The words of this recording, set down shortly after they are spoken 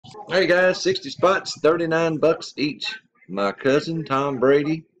Hey guys, 60 spots, 39 bucks each. My cousin Tom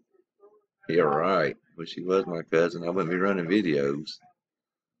Brady. Yeah, right. Wish he was my cousin. I wouldn't be running videos.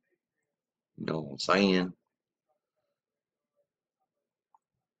 You know what I'm saying?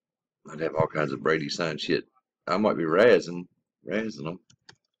 I'd have all kinds of Brady signed shit. I might be razzing them.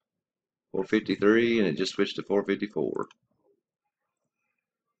 453, and it just switched to 454.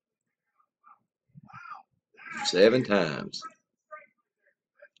 7 times.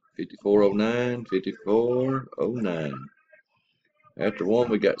 5409, 5409. After one,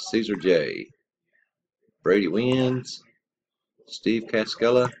 we got Caesar J. Brady wins. Steve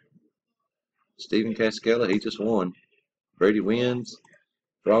Cascella. Stephen Cascella, he just won. Brady wins.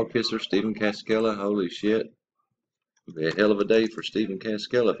 Frog Kisser, Stephen Cascella. Holy shit. It'll be a hell of a day for Stephen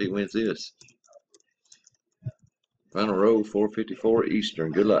Cascella if he wins this. Final row, 454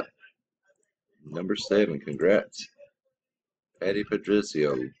 Eastern. Good luck. Number 7, congrats. Patty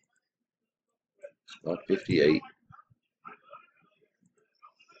Padrizio. Spot 58.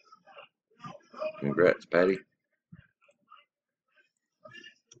 Congrats, Patty.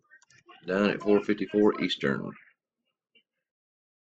 Done at 454 Eastern.